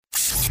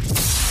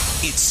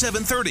It's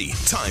 7:30.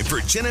 Time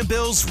for Jen and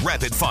Bill's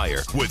Rapid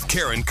Fire with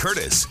Karen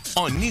Curtis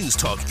on News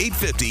Talk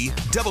 850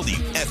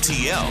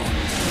 WFTL.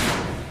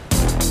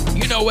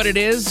 You know what it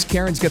is.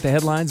 Karen's got the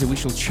headlines, and we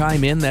shall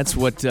chime in. That's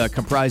what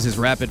comprises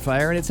Rapid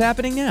Fire, and it's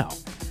happening now.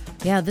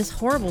 Yeah, this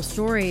horrible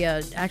story.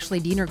 Actually,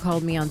 Diener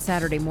called me on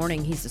Saturday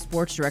morning. He's the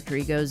sports director.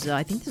 He goes,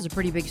 I think this is a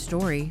pretty big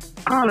story.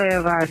 All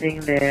advising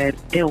that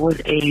there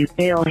was a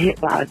male hit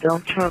by a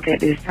dump truck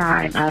at this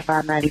time,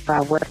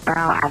 I-595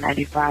 westbound,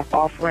 I-95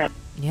 off-ramp.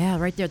 Yeah,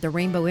 right there at the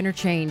Rainbow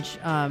Interchange.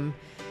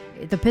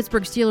 The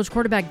Pittsburgh Steelers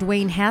quarterback,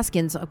 Dwayne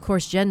Haskins, of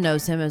course, Jen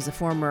knows him as a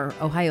former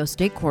Ohio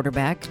State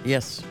quarterback.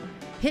 Yes.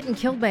 Hit and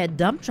killed by a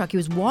dump truck. He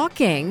was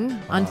walking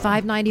on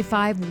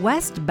 595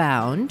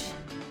 westbound.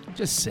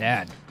 Just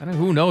sad.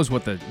 Who knows I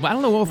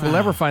don't know if we'll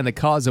ever find the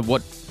cause of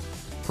what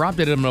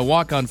prompted him to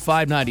walk on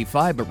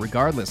 595, but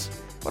regardless,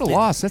 what a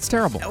loss. That's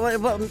terrible.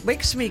 What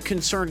makes me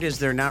concerned is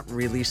they're not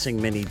releasing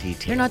many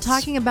details. They're not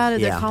talking about it.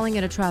 They're calling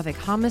it a traffic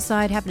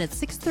homicide. Happened at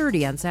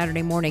 6:30 on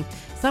Saturday morning.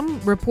 Some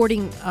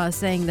reporting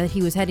saying that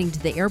he was heading to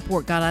the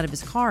airport, got out of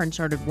his car and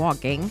started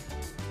walking.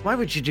 Why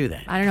would you do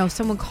that? I don't know.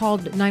 Someone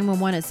called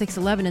 911 at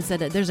 6:11 and said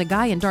that there's a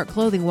guy in dark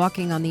clothing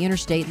walking on the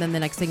interstate. And then the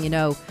next thing you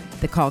know,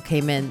 the call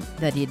came in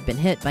that he'd been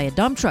hit by a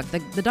dump truck.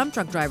 The dump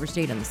truck driver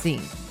stayed on the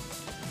scene.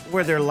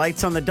 Were there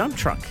lights on the dump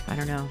truck? I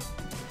don't know.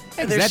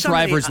 That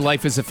driver's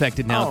life is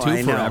affected now,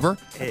 too, forever.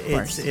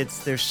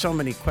 There's so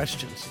many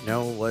questions.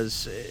 What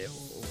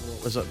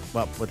was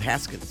up with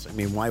Haskins? I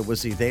mean, why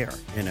was he there?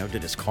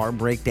 Did his car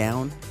break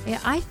down? Yeah,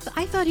 I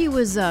thought he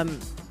was going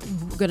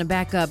to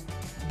back up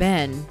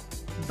Ben,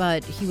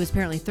 but he was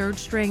apparently third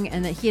string,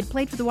 and that he had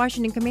played for the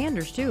Washington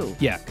Commanders, too.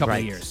 Yeah, a couple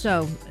of years.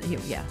 So,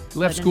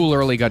 Left school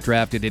early, got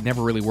drafted. It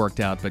never really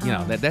worked out, but,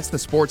 that's the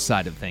sports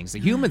side of things. The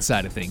human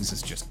side of things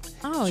is just,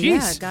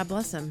 yeah, God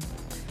bless him.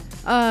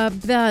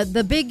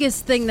 The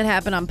biggest thing that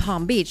happened on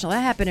Palm Beach,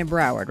 that happened in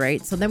Broward,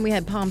 right? So then we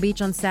had Palm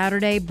Beach on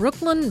Saturday.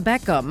 Brooklyn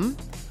Beckham,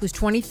 who's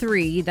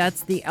 23,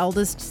 that's the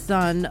eldest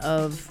son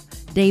of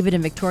David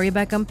and Victoria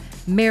Beckham,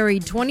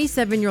 married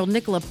 27-year-old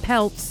Nicola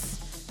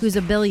Peltz, who's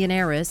a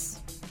billionaireess,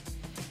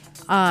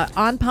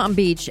 on Palm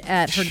Beach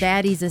at her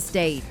daddy's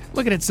estate.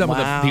 Looking at some of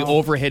the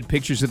overhead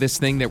pictures of this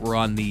thing that were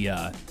on the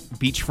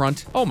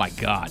beachfront. Oh, my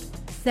God.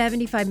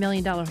 $75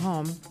 million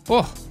home.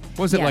 Oh,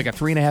 was it like a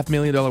 $3.5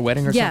 million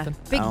wedding or something?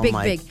 Yeah,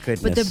 big.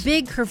 Goodness. But the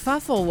big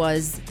kerfuffle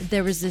was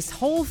there was this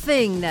whole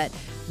thing that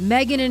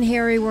Meghan and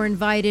Harry were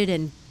invited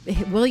and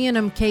William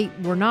and Kate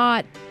were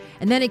not.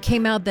 And then it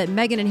came out that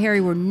Meghan and Harry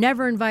were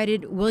never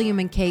invited. William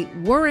and Kate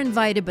were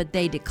invited, but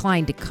they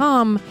declined to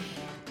come.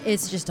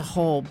 It's just a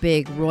whole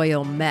big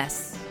royal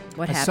mess.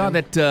 What happened? I saw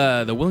that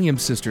the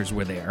Williams sisters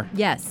were there.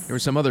 Yes. There were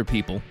some other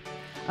people.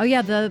 Oh,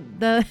 yeah,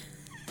 the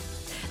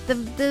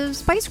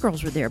Spice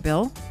Girls were there,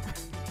 Bill.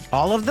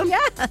 All of them?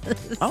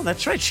 Yes. Oh,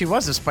 that's right. She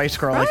was a Spice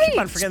Girl. Right. I keep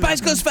on forgetting.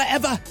 Spice Girls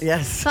forever.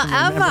 Yes.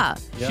 Forever.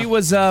 She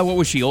was, what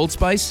was she, Old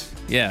Spice?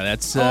 Yeah,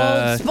 that's...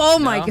 oh,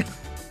 my God.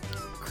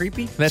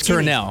 Creepy? That's Skinny.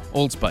 her now,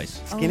 Old Spice.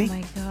 Skinny? Oh,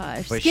 my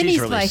gosh. Well, Skinny she's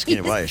really Spice.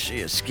 skinny. Well, she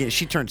is skinny.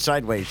 She turned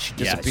sideways. She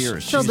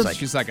disappears.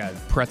 She's like a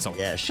pretzel.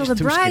 Yeah, she's So the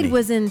too bride skinny.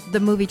 was in the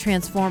movie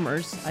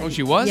Transformers. Oh,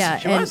 she was? Yeah,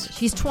 She and was?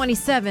 she's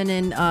 27,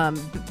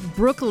 and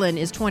Brooklyn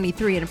is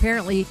 23, and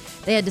apparently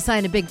they had to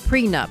sign a big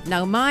prenup.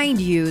 Now, mind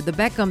you, the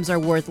Beckhams are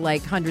worth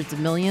like hundreds of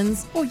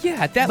millions. Well, yeah,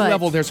 at that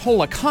level, there's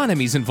whole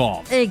economies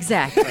involved.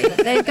 Exactly.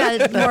 They've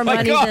got more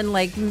money God. than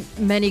like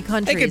many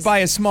countries. They could buy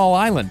a small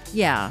island.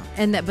 Yeah,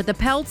 but the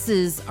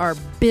Peltzes are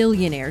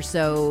billionaires,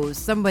 so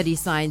somebody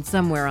signed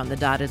somewhere on the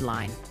dotted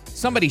line.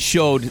 Somebody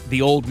showed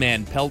the old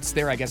man Peltz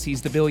there. I guess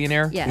he's the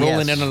billionaire. Yeah.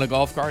 Rolling Yes. in on a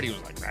golf cart. He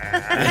was like,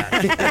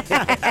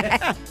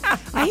 I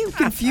am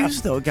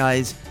confused, though,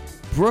 guys.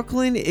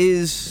 Brooklyn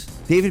is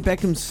David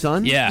Beckham's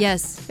son? yeah.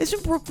 Yes.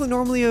 Isn't Brooklyn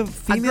normally a A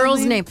female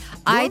girl's name.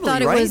 I Normally,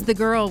 thought it right? was the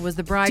girl, was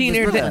the bride. Teen,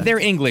 was Brooklyn. they're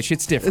English.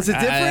 It's different. Is it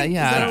different?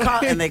 Yeah. Is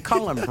that And they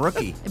call him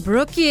Brookie.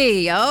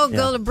 Brookie. Oh,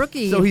 go to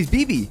Brookie. So he's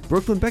BB.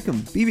 Brooklyn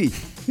Beckham. BB.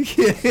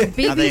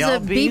 Are they all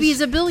BB's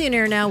a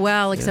billionaire now.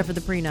 Well, except for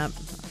the prenup.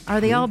 Are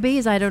they all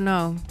B's? I don't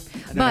know. I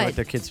don't know what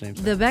their kids'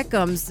 names the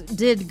Beckhams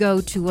did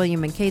go to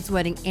William and Kate's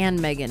wedding and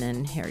Meghan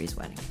and Harry's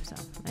wedding. So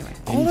anyway,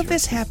 All of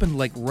this happened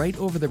like right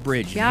over the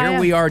bridge. Yeah, and here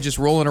yeah. we are just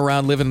rolling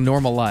around living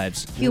normal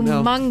lives.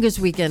 humongous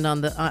weekend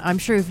on the. I'm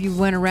sure if you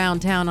went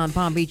around town on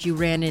Palm Beach, you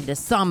ran into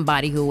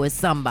somebody who was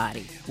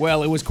somebody.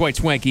 Well, it was quite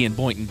swanky in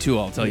Boynton, too,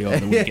 I'll tell you,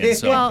 over the weekend.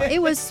 So Well,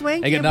 it was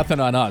swanky. they got nothing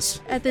on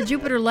us. At the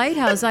Jupiter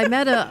Lighthouse, I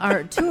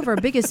met two of our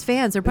biggest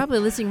fans. They're probably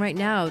listening right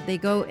now. They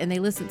go and they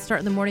listen, start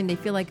in the morning. They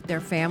feel like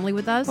they're family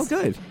with us. Oh,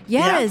 good.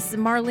 Yes,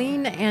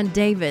 Marlene and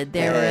David.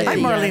 They were at Hi,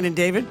 the, Marlene and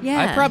David.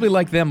 Yeah. I probably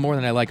like them more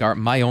than I like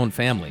my own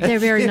family. They're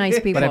very nice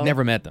people. But I've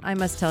never met them. I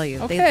must tell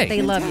you. Okay.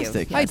 They love you.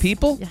 Fantastic. Hi,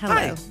 people. Hello.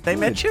 Hi. They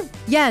met you?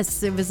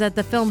 Yes, it was at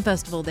the film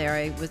festival there.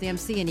 I was the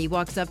MC, and he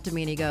walks up to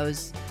me and he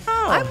goes,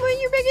 Oh. I'm one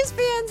of your biggest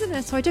fans.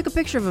 And so I took a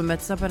picture of him.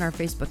 It's up on our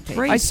Facebook page.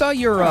 I saw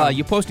your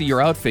you posted your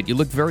outfit. You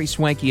looked very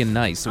swanky and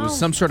nice. It was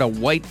some sort of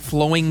white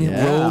flowing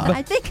robe.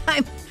 I think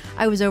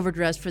I was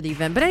overdressed for the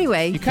event. But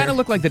anyway. You kind of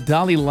look like the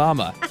Dalai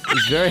Lama.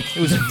 It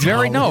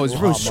was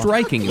very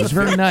striking. It was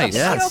very nice.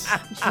 Yes.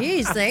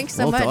 Jeez, thanks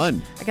so Well much.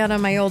 done. I got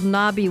on my old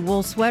knobby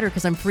wool sweater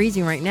because I'm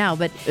freezing right now.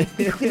 But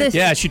this,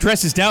 Yeah, she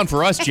dresses down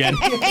for us, Jen.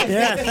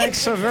 Yeah, thanks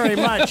so very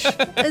much.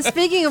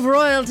 Speaking of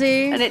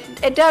royalty, And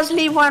it does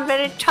leave one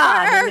very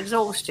tired and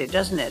exhausted,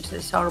 doesn't it?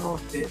 This horrible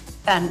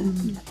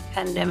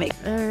pandemic.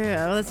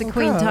 well, that's the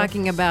Queen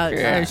talking about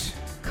Yes.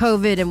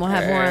 COVID, and we'll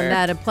have more on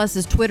that. And plus,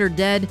 is Twitter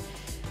dead?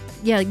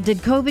 Yeah, did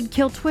COVID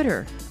kill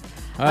Twitter?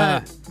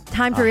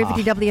 Time for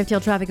 850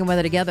 WFTL traffic and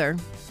weather together.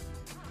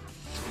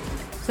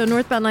 So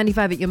northbound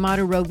 95 at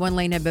Yamato Road, one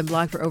lane had been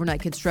blocked for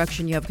overnight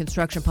construction. You have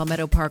construction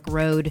Palmetto Park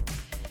Road.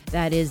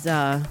 That is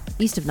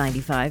east of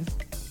 95.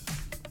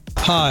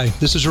 Hi,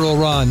 this is Earl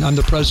Ron. I'm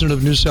the president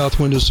of New South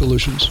Window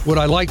Solutions. What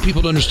I like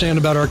people to understand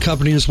about our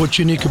company is what's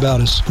unique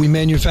about us. We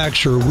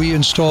manufacture, we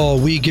install,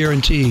 we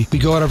guarantee. We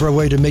go out of our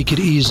way to make it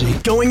easy.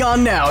 Going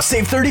on now.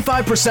 Save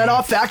 35%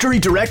 off factory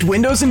direct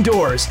windows and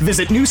doors.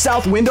 Visit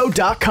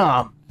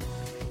newsouthwindow.com.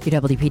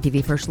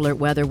 UWP-TV First Alert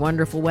weather.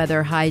 Wonderful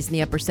weather. Highs in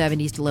the upper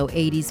 70s to low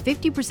 80s.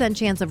 50%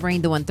 chance of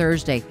rain though on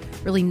Thursday.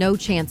 Really no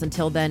chance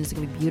until then. It's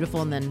going to be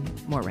beautiful and then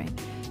more rain.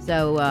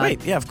 So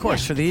Wait, yeah, of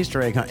course, for the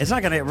Easter egg hunt. It's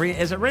not going to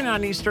is it raining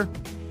on Easter?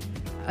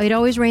 it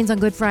always rains on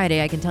Good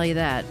Friday. I can tell you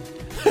that.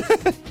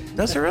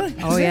 Does it really?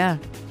 Oh yeah.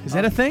 Is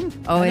that a thing?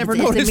 Oh, I never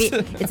noticed.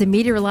 it's a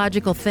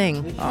meteorological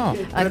thing. Oh,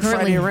 Good Currently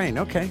Friday rain,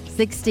 okay.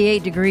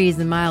 68 degrees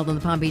and mild on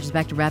the Palm Beaches.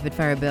 Back to rapid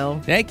fire, Bill.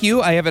 thank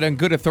you. I have it on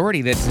good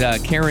authority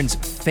that Karen's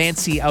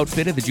fancy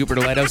outfit at the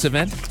Jupiter Lighthouse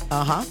event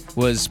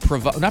was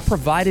not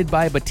provided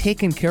by, but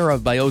taken care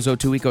of by Ozo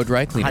 2 Eco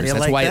Dry Cleaners. How do you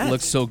That's like why that? it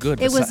looks so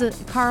good. It was a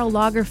Karl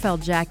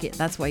Lagerfeld jacket.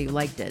 That's why you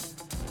liked it.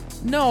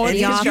 No, And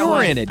because you you got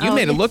were in it. You Oh,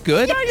 made it yeah. look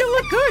good. Yeah, you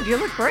look good. You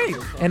look great.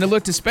 And it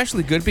looked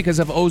especially good because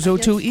of Ozo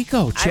 2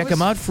 Eco. Check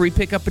them out. Free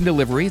pickup and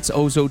delivery. It's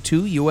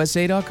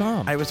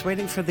ozo2usa.com. I was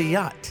waiting for the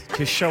yacht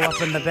to show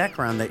up in the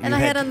background that you And I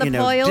had on the you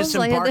know, foils,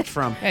 I had disembarked the-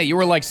 from. Hey, you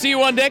were like, see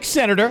you on deck,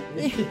 Senator.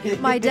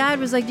 My dad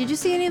was like, "Did you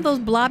see any of those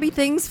blobby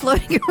things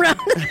floating around?"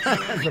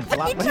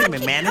 What do you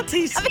mean,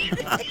 manatees?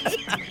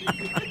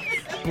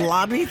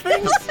 Blobby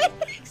things?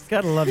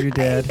 Gotta love your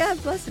dad.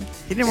 God bless him.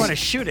 He didn't want to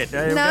shoot it.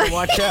 No. Gotta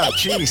watch out.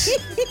 Jeez.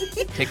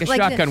 Take a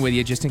Like shotgun with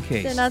you just in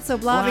case. They're not so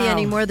blobby Wow.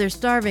 anymore. They're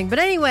starving. But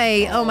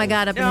anyway, oh my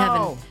God, up in No.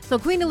 heaven. So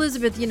Queen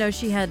Elizabeth,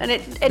 she had And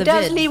the it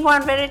does vid. leave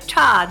one very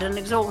tired and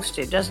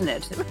exhausted, doesn't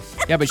it?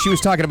 Yeah, but she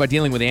was talking about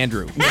dealing with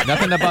Andrew.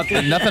 Nothing about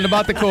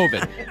the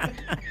COVID.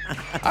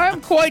 I'm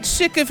quite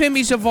sick of him.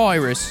 He's a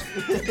virus.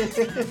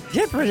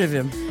 Get rid of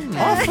him.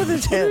 Off with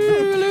his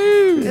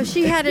head.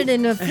 She had it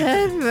in a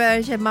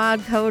she had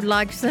mild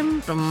cold-like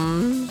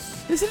symptoms.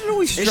 Isn't it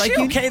always Is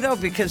striking? she okay, though?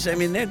 Because, I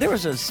mean, there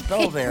was a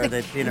spell there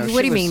that, What she do you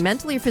was- mean,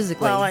 mentally or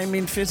physically? Well, I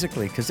mean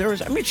physically. Because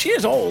she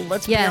is old,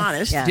 let's be Yeah,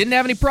 honest. yeah. Didn't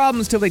have any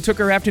problems till they took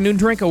her afternoon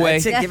drink away.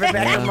 That's it, give her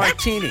back a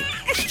martini.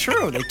 It's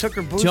true. They took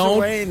her booze Don't-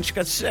 away and she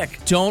got sick.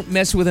 Don't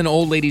mess with an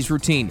old lady's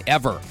routine,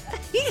 ever.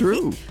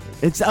 True.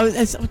 It's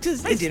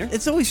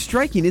always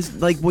striking. It's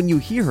like when you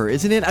hear her,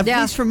 isn't it? At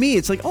Yeah. least for me,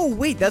 it's like, oh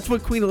wait, that's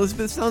what Queen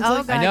Elizabeth sounds Oh,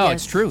 like. God. I know,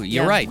 yes. it's true.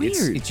 You're Yeah. right.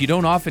 Weird. It's you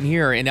don't often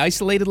hear, and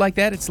isolated like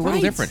that, it's a little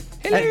Right. different.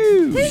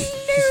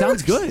 She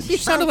sounds good. You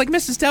sounded like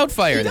Mrs.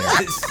 Doubtfire there.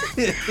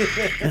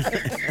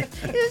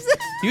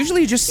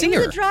 Usually you just see It her.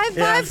 was a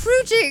drive-by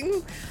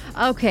fruiting.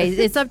 Okay,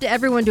 it's up to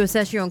everyone to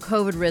assess your own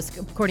COVID risk,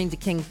 according to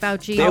King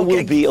Fauci. There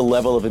will be a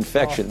level of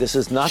infection. This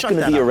is not Shut going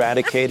to that be up.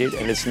 eradicated,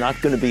 and it's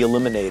not going to be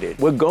eliminated.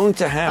 We're going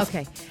to have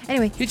Okay.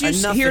 Anyway, Did you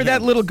Enough hear of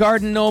that him. little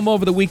garden gnome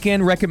over the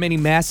weekend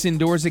recommending masks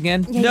indoors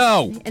again? Yeah,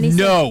 No. and he said-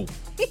 No.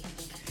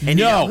 And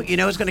No. you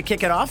know who's going to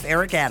kick it off?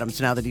 Eric Adams,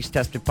 now that he's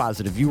tested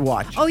positive. You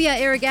watch. oh yeah,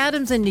 Eric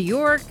Adams in New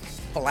York.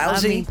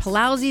 Pelosi. I mean,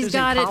 Pelosi's Susan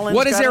got it. Collins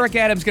What is got it. Eric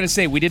Adams going to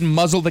say? We didn't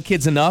muzzle the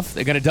kids enough?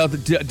 They're going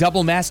to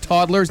double mask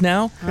toddlers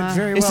now? Could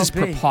very This well is be.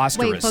 Wait,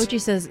 preposterous.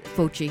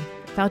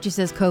 Fauci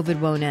says COVID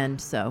won't end.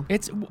 So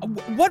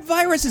What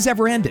virus has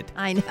ever ended?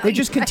 I know, They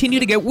just you're continue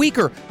to get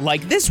weaker,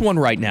 like this one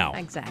right now.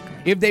 exactly.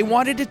 If they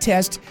wanted to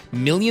test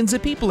millions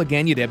of people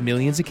again, you'd have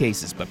millions of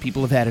cases, but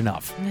people have had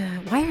enough.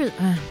 Why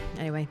are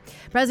anyway?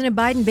 President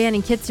Biden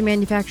banning kits to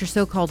manufacture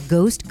so-called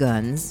ghost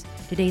guns.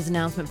 Today's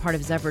announcement part of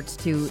his efforts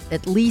to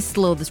at least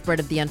slow the spread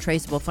of the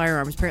untraceable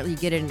firearms. Apparently, you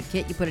get it in a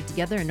kit, you put it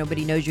together, and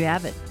nobody knows you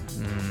have it.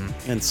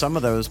 And some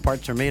of those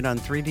parts are made on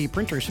 3D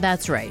printers.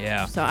 That's right.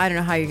 Yeah. So I don't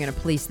know how you're going to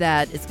police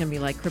that. It's going to be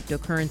like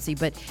cryptocurrency.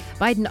 But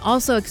Biden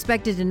also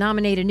expected to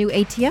nominate a new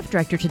ATF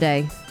director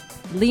today,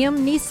 Liam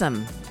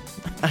Neeson.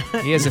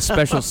 He has a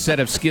special set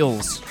of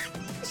skills.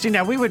 See,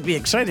 now we would be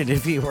excited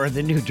if he were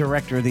the new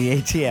director of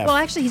the ATF. Well,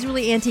 actually, he's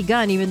really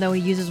anti-gun, even though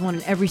he uses one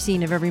in every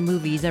scene of every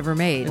movie he's ever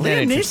made. Isn't that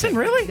Liam interesting? Neeson,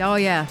 really? Oh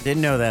yeah.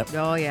 Didn't know that.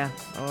 Oh yeah.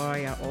 Oh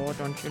yeah. Oh,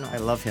 don't you know? I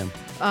love him.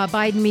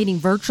 Biden meeting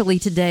virtually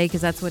today because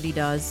that's what he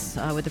does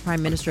with the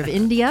Prime Minister of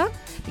India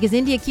because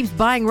India keeps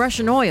buying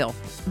Russian oil.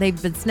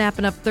 They've been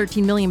snapping up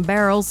 13 million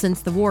barrels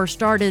since the war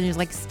started, and he's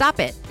like, "Stop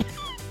it!"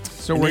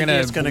 So And we're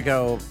India's gonna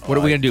go. What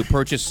are we gonna do?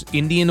 Purchase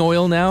Indian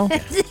oil now?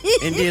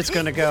 India's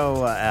going to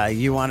go.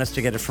 You want us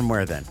to get it from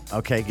where then?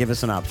 Okay, give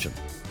us an option.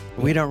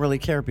 We don't really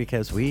care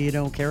because we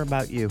don't care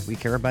about you. We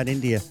care about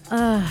India.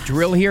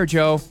 Drill here,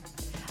 Joe.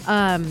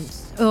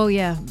 Oh,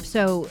 yeah.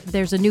 So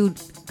there's a new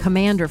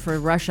commander for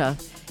Russia.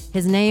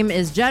 His name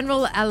is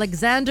General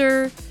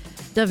Alexander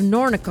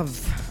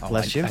Dvornikov.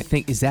 Bless you. I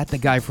think, is that the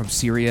guy from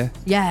Syria?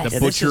 Yes. The Yeah,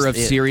 butcher of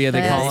Syria,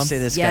 they call They him? say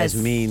this Yes.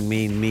 guy's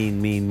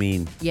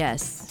mean.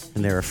 Yes.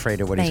 And they're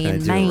afraid of what he's going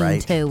to Staying do, mean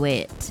right? to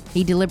it.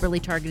 He deliberately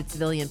targeted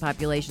civilian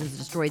populations,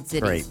 destroyed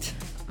cities. Great.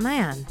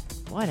 Man,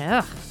 what?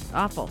 Ugh,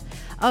 awful.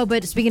 Oh,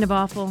 but speaking of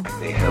awful,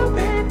 They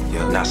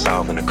hell-bent, not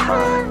solving a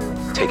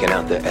crime, taking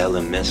out the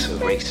elements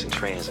of race and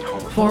trans and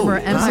homophobia. former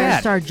Empire that?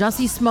 star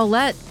Jussie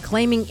Smollett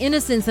claiming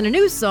innocence in a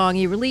new song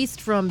he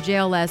released from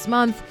jail last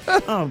month.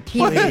 Oh,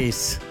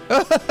 please.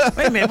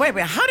 Wait a minute.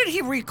 How did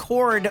he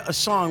record a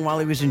song while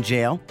he was in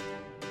jail?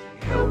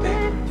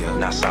 Hell-bent,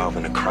 not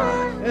solving a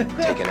crime,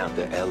 taking out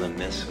the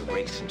elements of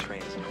race and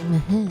trans and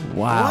homophobia.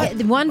 Wow.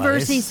 One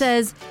verse he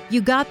says,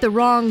 "You got the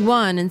wrong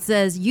one," and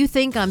says, "You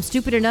think I'm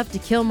stupid enough to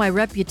kill my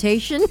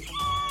reputation?"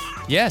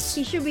 Yes.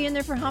 He should be in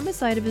there for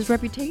homicide of his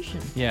reputation.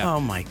 Yeah. Oh,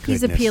 my goodness.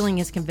 He's appealing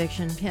his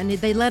conviction, and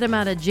they let him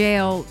out of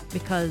jail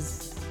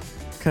because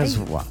Because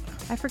what?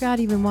 I forgot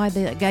even why.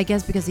 I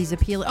guess because he's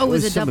appealing. Oh, it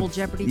was a double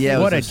jeopardy Yeah,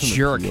 thing. What a it was some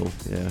jerk. appeal.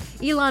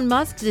 Yeah. Elon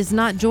Musk is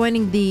not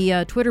joining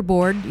the Twitter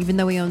board, even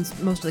though he owns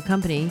most of the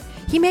company.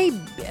 He may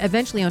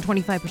eventually own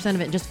 25%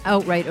 of it and just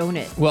outright own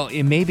it. Well,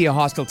 it may be a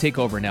hostile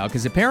takeover now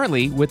because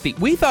apparently,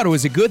 we thought it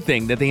was a good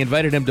thing that they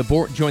invited him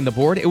to join the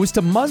board. It was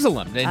to muzzle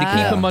him and to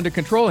keep him under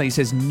control. And he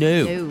says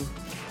no. No.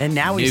 And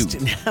now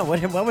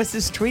what was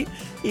this tweet?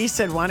 He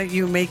said, why don't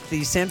you make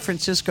the San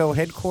Francisco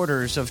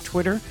headquarters of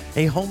Twitter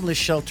a homeless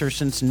shelter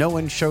since no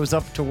one shows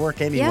up to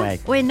work anyway?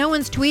 Yeah. Wait, no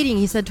one's tweeting.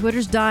 He said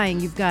Twitter's dying.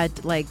 You've got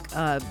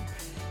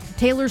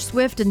Taylor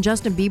Swift and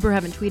Justin Bieber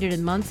haven't tweeted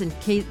in months, and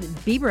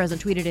Bieber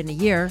hasn't tweeted in a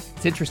year.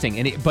 It's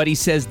interesting. But he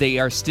says they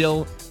are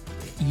still,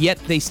 yet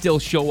they still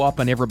show up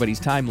on everybody's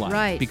timeline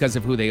Right. because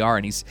of who they are.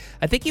 And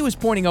I think he was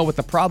pointing out what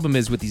the problem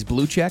is with these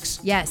blue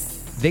checks. Yes.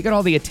 They got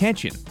all the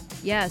attention.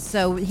 Yeah,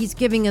 so he's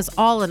giving us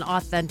all an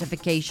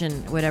authentication,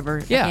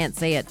 whatever, Yeah. I can't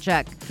say it,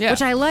 check. Yeah.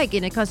 Which I like,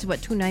 and it costs,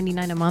 what,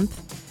 $2.99 a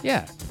month?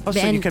 Yeah. Oh, so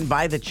And- you can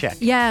buy the check.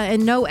 Yeah,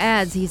 and no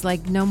ads. He's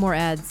like, no more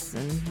ads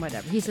and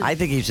whatever. He said, I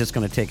think he's just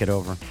going to take it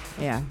over.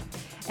 yeah.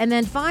 And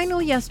then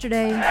final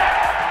yesterday,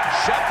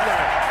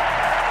 Scheffler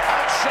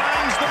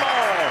outshines them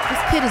all.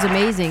 this kid is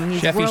amazing.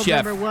 He's Chefy world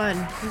Chef. number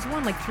one. He's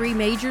won like 3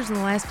 majors in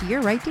the last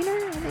year, right, Dina?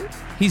 I think.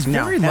 He's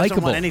very hasn't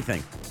likable. won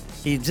anything.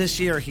 This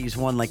year he's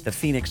won like the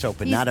Phoenix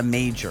Open, not a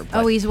major.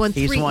 But Oh, he's won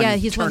 3. He's won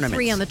 3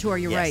 tournaments. on the tour.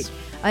 You're Yes.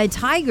 right.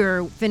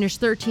 Tiger finished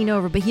 13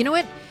 over, but you know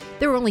what?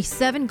 There were only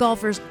 7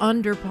 golfers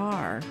under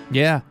par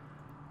Yeah.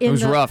 in it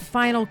was the rough.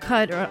 final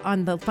cut or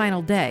on the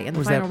final day, in the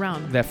Was final that,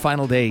 round. That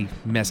final day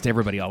messed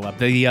everybody all up.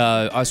 The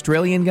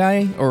Australian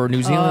guy or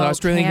New Zealand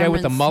Australian guy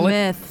with the Cameron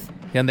mullet. Smith.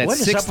 And that What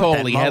is sixth up with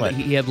hole, that he had, mullet?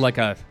 he had like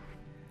a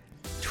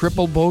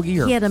triple bogey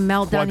or He had a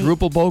meltdown.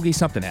 quadruple bogey.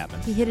 Something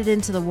happened. He hit it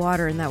into the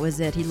water, and that was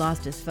it. He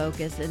lost his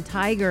focus. And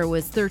Tiger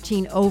was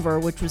 13 over,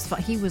 which was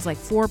he was like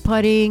 4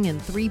 putting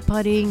and 3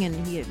 putting,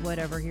 and he had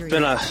whatever. Here It's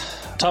been a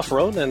tough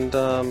road, and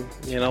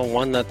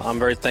one that I'm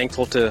very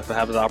thankful to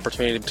have the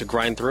opportunity to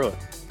grind through it.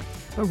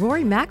 But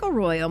Rory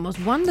McIlroy almost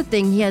won the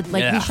thing. He had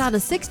Yeah. he shot a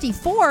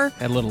 64.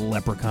 That little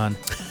leprechaun.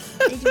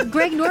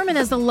 Greg Norman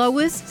has the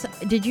lowest.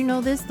 Did you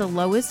know this? The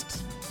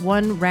lowest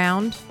one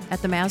round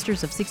at the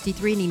Masters of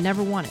 63, and he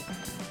never won it.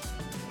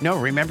 No,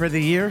 remember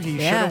the year he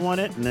should Yeah. have won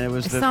it, and it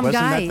was Some wasn't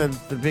guy.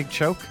 that the big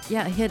choke?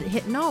 Yeah,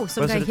 hit. No,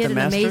 some Was guy it at hit the an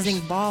Masters? amazing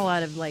ball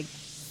out of like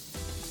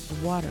the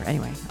water.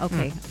 Anyway,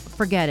 okay,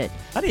 forget it.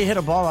 How do you hit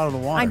a ball out of the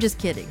water? I'm just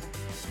kidding.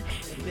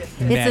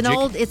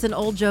 Magic. It's an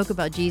old joke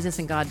about Jesus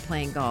and God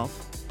playing golf.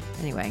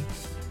 Anyway.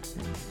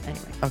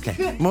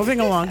 Okay, moving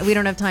along. We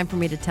don't have time for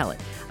me to tell it.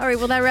 All right,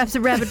 well, that wraps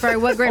up Rapid Fire.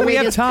 What great Oh, we radio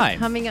have is time.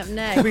 coming up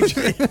next. We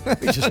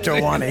just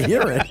don't want to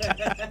hear it.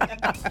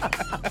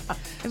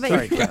 But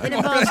Sorry, it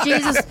involves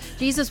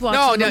Jesus walks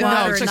No, in the no,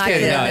 water. it's and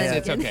okay. I No, get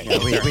it's it. okay.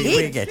 Yeah,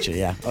 we get you.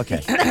 Yeah. Okay.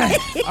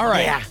 All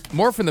right.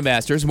 More from the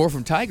Masters, more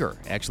from Tiger,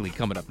 actually,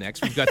 coming up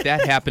next. We've got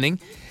that happening.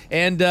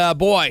 And,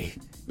 boy,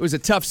 it was a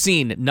tough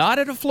scene. Not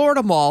at a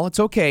Florida mall. It's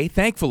okay,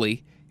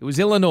 thankfully. It was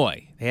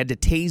Illinois. They had to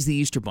tase the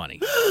Easter Bunny.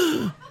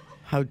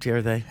 How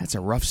dare they? That's a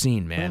rough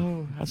scene,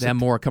 man. That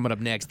more coming up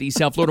next. The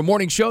South Florida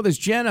Morning Show. There's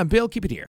Jen. I'm Bill. Keep it here.